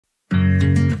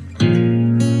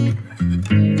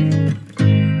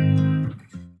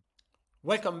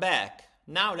Welcome back.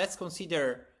 Now let's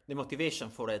consider the motivation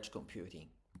for edge computing.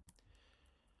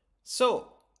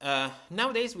 So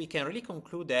nowadays we can really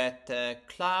conclude that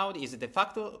cloud is a de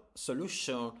facto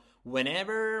solution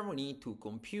whenever we need to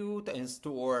compute and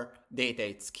store data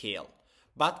at scale.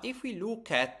 But if we look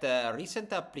at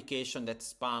recent applications that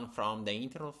span from the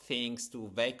Internet of Things to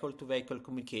vehicle-to-vehicle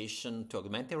communication to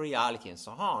augmented reality and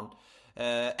so on,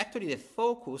 actually the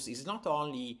focus is not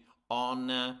only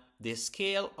on the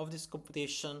scale of this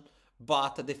computation,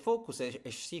 but the focus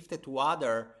has shifted to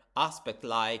other aspects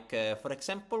like, for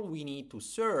example, we need to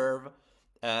serve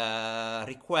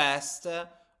requests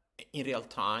in real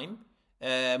time.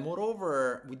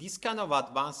 Moreover, with this kind of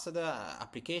advanced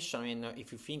application, I mean,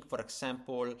 if you think, for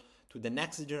example, to the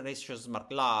next generation smart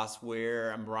glass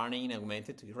where I'm running an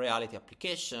augmented reality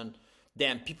application,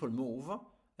 then people move.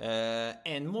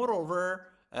 And moreover,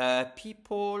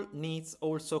 people needs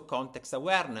also context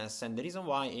awareness. And the reason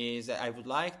why is I would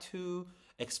like to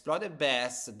explore the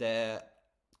best the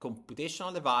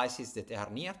computational devices that are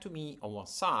near to me on one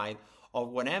side, or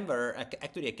whenever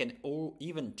actually I can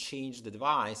even change the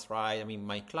device, right? I mean,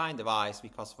 my client device,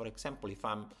 because for example, if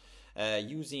I'm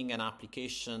using an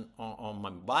application on my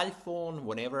mobile phone,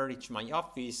 whenever I reach my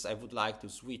office, I would like to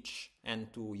switch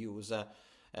and to use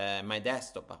my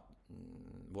desktop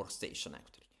workstation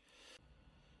actually.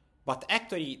 But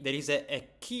actually there is a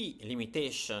key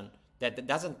limitation that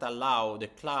doesn't allow the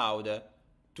cloud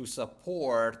to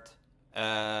support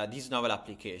this novel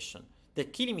application. The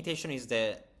key limitation is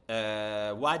the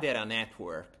wide area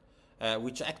network,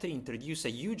 which actually introduces a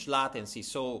huge latency.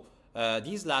 So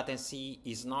this latency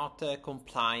is not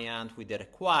compliant with the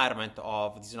requirement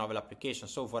of this novel application.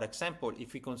 So for example,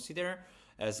 if we consider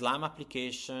a SLAM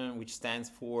application, which stands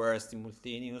for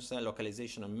simultaneous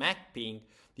localization and mapping,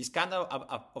 this kind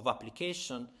of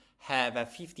application have a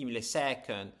 50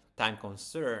 millisecond time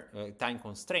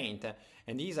constraint,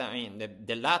 and these, I mean,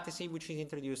 the latency which is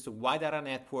introduced to wide area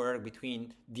network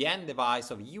between the end device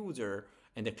of user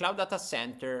and the cloud data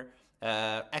center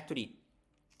actually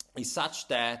is such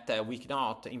that we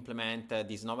cannot implement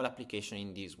this novel application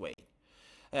in this way.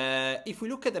 If we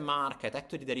look at the market,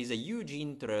 actually there is a huge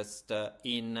interest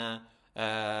in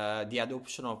the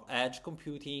adoption of edge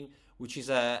computing, which is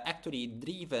actually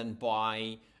driven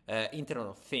by Internet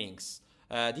of Things.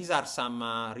 These are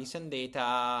some recent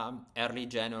data, early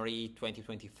January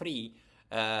 2023,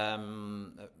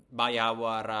 by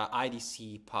our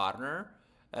IDC partner.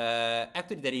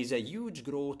 Actually, there is a huge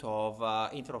growth of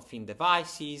Internet of Things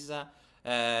devices.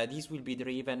 This will be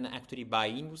driven actually by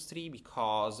industry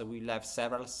because we'll have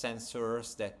several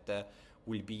sensors that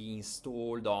will be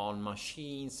installed on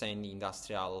machines and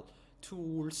industrial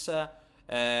tools.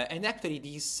 And actually,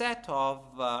 this set of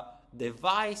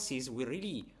devices will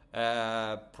really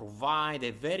provide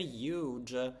a very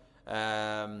huge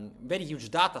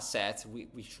data sets,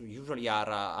 which usually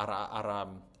are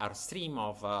stream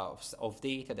of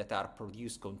data that are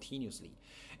produced continuously.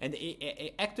 And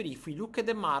actually, if we look at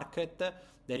the market,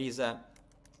 there is a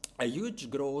huge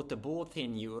growth both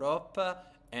in Europe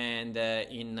and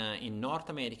in North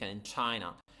America and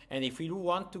China. And if we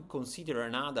want to consider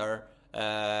another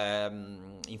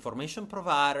information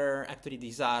provider, actually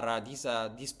these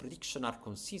predictions are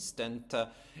consistent,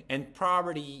 and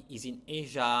probably is in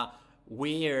Asia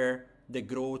where the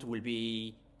growth will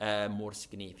be more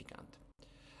significant.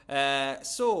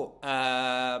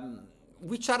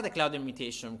 Which are the cloud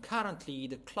limitations? Currently,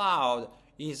 the cloud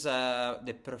is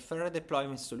the preferred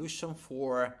deployment solution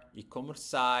for e-commerce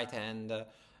site and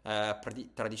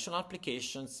traditional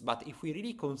applications. But if we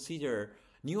really consider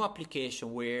new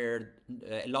application where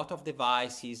a lot of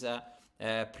devices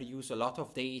produce a lot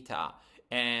of data,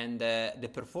 and the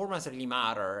performance really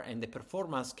matter, and the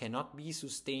performance cannot be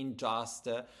sustained just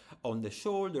on the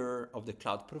shoulder of the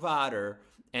cloud provider,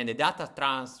 and the data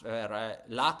transfer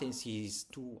latency is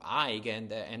too high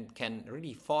and can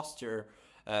really foster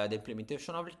the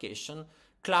implementation of application,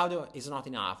 cloud is not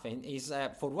enough. And is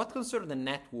for what concerns the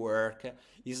network,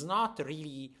 is not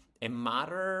really a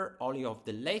matter only of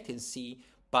the latency,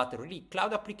 but really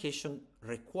cloud application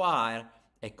require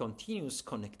a continuous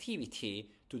connectivity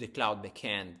to the cloud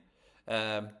backend.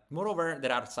 Moreover,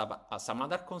 there are some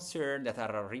other concerns that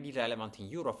are really relevant in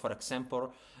Europe. For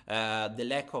example, the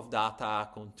lack of data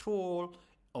control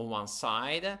on one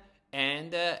side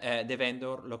and the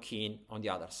vendor lock-in on the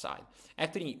other side.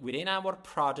 Actually, within our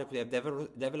project, we have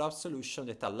developed solutions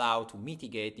that allow to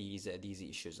mitigate these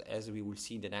issues, as we will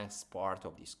see in the next part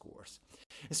of this course.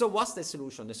 And so what's the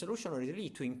solution? The solution is really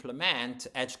to implement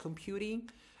edge computing,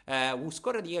 whose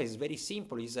core idea is very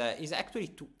simple, is actually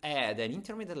to add an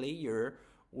intermediate layer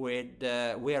with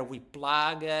where we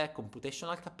plug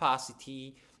computational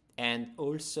capacity and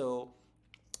also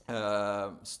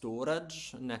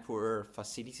storage, network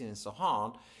facilities, and so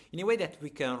on, in a way that we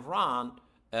can run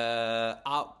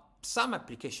some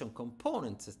application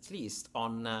components, at least,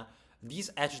 on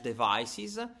these edge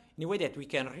devices, in a way that we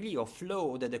can really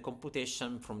offload the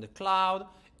computation from the cloud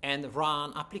and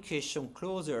run application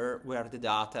closer where the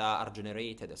data are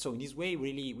generated. So in this way,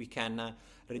 really, we can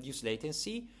reduce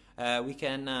latency. We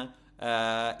can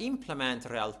implement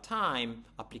real-time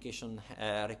application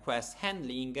request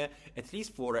handling, at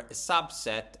least for a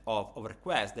subset of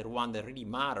requests, the one that really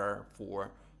matter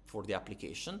for the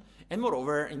application. And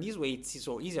moreover, in this way, it's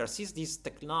so easier, since this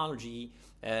technology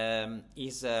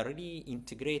is really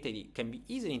integrated, it can be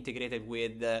easily integrated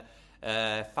with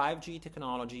 5G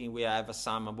technology. We have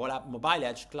some mobile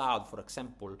edge cloud, for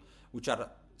example, which are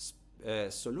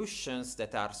solutions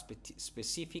that are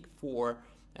specific for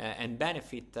and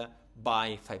benefit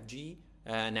by 5G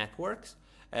networks.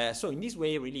 So in this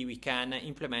way, really, we can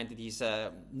implement this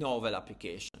novel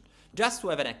application. Just to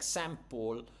have an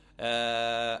example,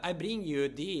 I bring you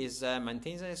this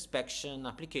maintenance and inspection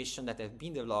application that has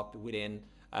been developed within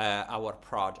our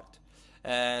project.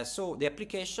 So the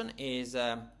application is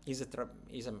an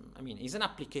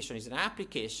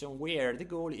application where the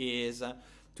goal is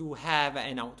to have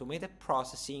an automated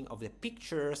processing of the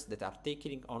pictures that are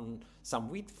taken on some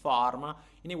wind farm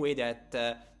in a way that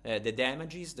the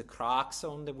damages, the cracks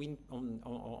on the wind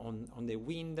on the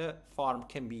wind farm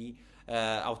can be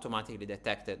automatically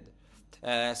detected.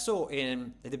 So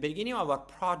at the beginning of our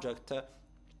project,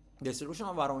 the solution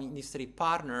of our industry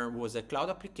partner was a cloud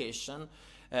application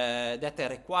that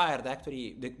required,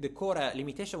 actually, the core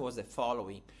limitation was the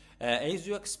following. As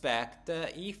you expect,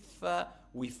 if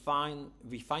we find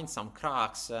some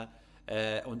cracks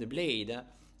on the blade,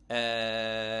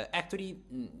 actually,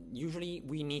 usually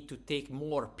we need to take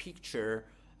more picture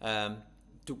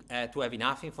to have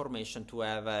enough information to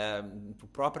have to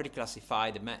properly classify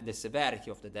the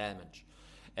severity of the damage.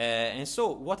 And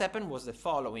so what happened was the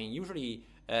following. Usually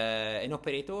an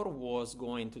operator was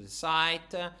going to the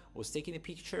site, was taking a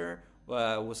picture,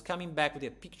 was coming back with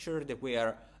a picture that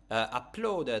were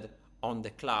uploaded on the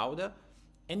cloud,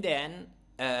 and then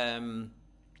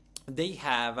they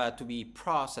have to be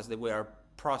processed. They were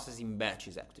processed in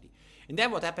batches, actually. And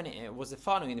then what happened was the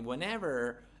following.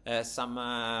 Whenever some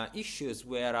issues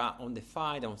were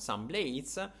identified on some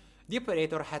blades, the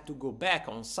operator had to go back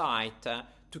on site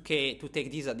to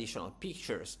take these additional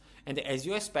pictures. And as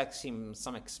you expect,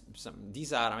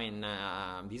 these are,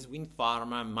 this wind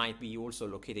farm might be also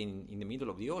located in the middle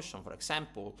of the ocean, for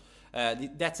example.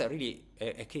 That's really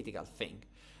a critical thing.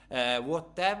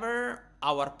 Whatever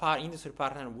our industry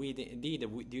partner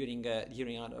did during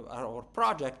our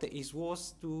project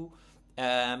was to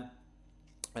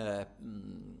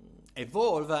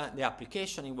evolve the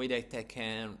application in a way that they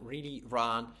can really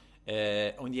run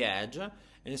on the edge.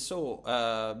 And so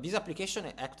this application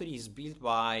actually is built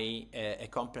by a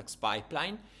complex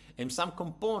pipeline, and some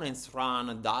components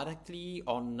run directly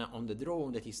on the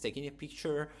drone that is taking a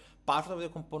picture. Part of the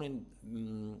component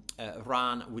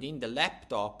run within the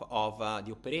laptop of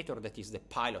the operator that is the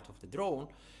pilot of the drone.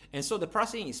 And so the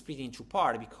processing is split in two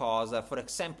parts because, for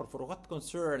example, for what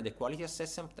concerns the quality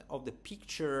assessment of the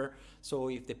picture, so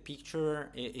if the picture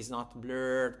is not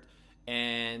blurred,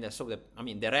 and so the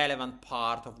relevant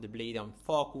part of the blade on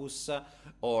focus,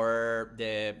 or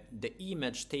the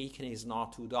image taken is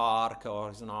not too dark or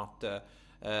is not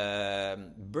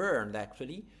burned,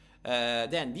 actually,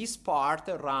 then this part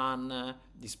of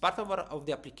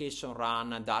the application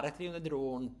run directly on the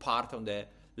drone, part on the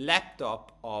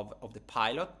laptop of the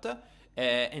pilot,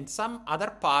 and some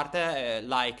other part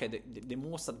like the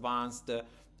most advanced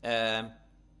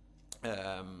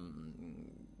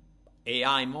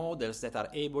AI models that are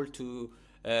able to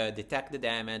detect the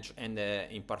damage and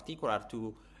in particular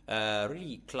to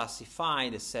really classify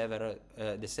the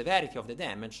severity of the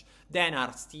damage, then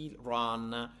are still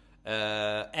run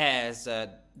as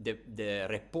the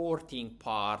reporting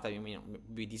part.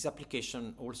 With this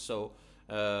application also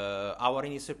our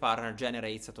industry partner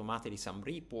generates automatically some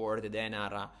report that then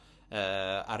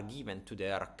are given to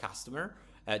their customer.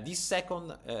 This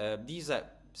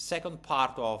second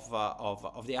part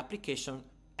of the application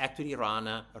actually run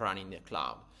in the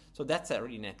cloud. So that's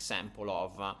really an example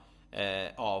of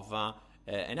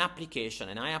an application,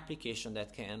 an AI application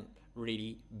that can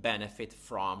really benefit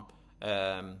from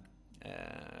the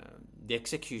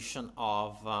execution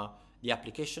of the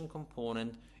application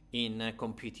component in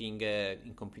computing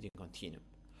continuum.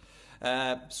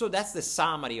 So that's the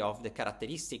summary of the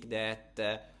characteristic that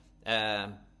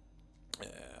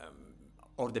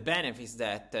or the benefits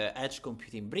that edge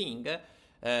computing bring.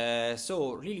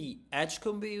 So really, edge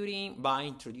computing, by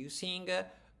introducing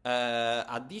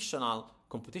additional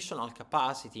computational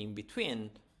capacity in between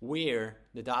where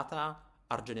the data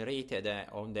are generated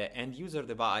on the end user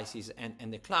devices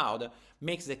and the cloud,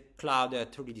 makes the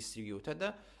cloud truly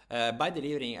distributed by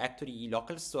delivering actually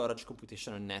local storage,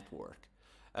 computation, and network.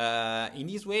 In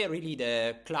this way, really,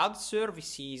 the cloud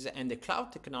services and the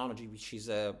cloud technology, which is,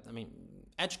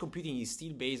 edge computing is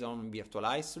still based on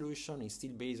virtualized solution, is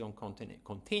still based on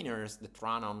containers that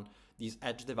run on these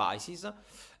edge devices,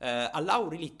 allow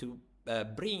really to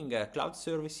bring cloud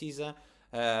services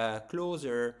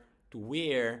closer to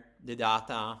where the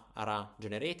data are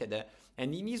generated.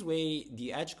 And in this way,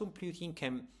 the edge computing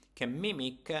can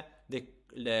mimic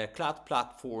the cloud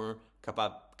platform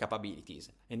capabilities.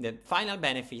 And the final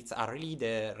benefits are really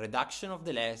the reduction of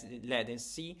the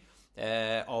latency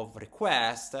of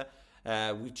requests,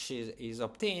 which is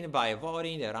obtained by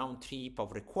avoiding the round trip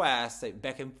of requests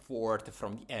back and forth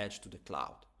from the edge to the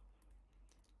cloud.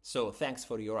 So thanks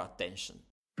for your attention.